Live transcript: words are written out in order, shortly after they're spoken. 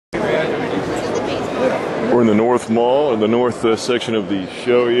We're in the North Mall, in the north section of the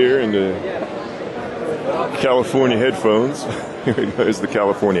show here, in the California headphones. Here is the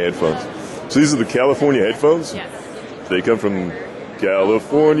California headphones. So these are the California headphones? Yes. They come from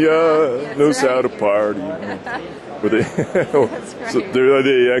California, knows how to party. Were they? So are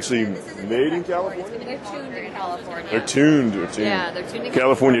they actually made in California? They're tuned in California. They're tuned. Yeah, they're tuned in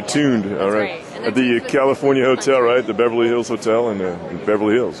California tuned. All right. At the California Hotel, right? The Beverly Hills Hotel in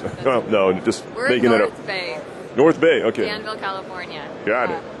Beverly Hills. Oh, no, just We're making in that up. North Bay. North Bay. Okay. Danville, California. Got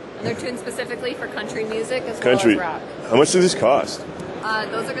it. And they're tuned specifically for country music as Country. well as rock. How much do these cost?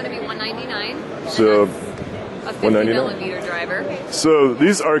 Those are going to be $199. So. A 50mm driver. So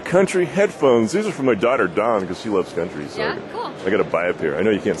these are country headphones. These are for my daughter Dawn because she loves country. So yeah, cool. I got to buy a pair. I know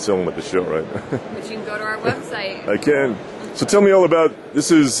you can't sell them at the show, right? But you can go to our website. I can. So tell me all about.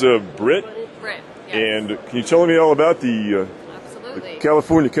 This is Britt. Britt. Yes. And can you tell me all about the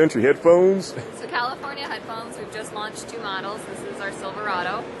California country headphones? So California headphones. We've just launched 2 models. This is our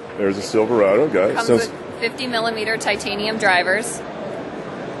Silverado. There's a Silverado, guys. Comes with 50mm titanium drivers.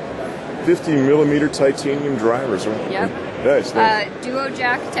 50mm titanium drivers, right? Yep. Nice. Duo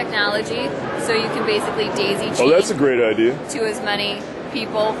jack technology, so you can basically daisy chain. Oh, that's a great idea. To as many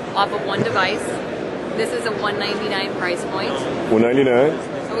people off of one device. This is a $199 price point. $199.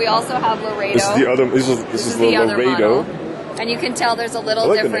 So we also have Laredo. This is the other. This is the Laredo. And you can tell there's a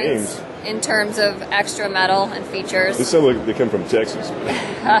little difference in terms of extra metal and features. They sound like they come from Texas.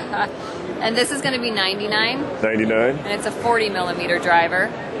 And this is going to be $99. $99. And it's a 40mm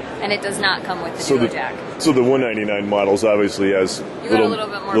driver. And it does not come with the duo jack. So the $199 models obviously has a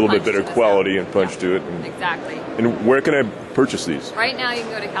little bit better quality and punch to it. And, exactly. And where can I purchase these? Right now you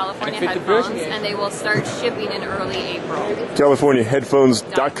can go to California Headphones, and they will start shipping in early April.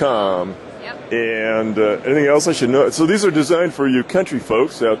 CaliforniaHeadphones.com. Yep. And anything else I should know? So these are designed for you country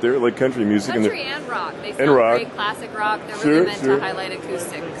folks out there, like country music. Country and rock. They sound great classic rock. They're really meant to highlight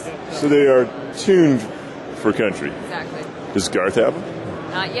acoustics. So they are tuned for country. Exactly. Does Garth have them?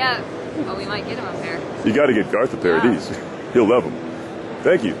 Not yet, but we might get him a pair. You got to get Garth a pair of these. He'll love them.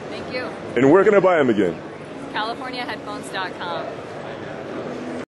 Thank you. Thank you. And where can I buy them again? CaliforniaHeadphones.com.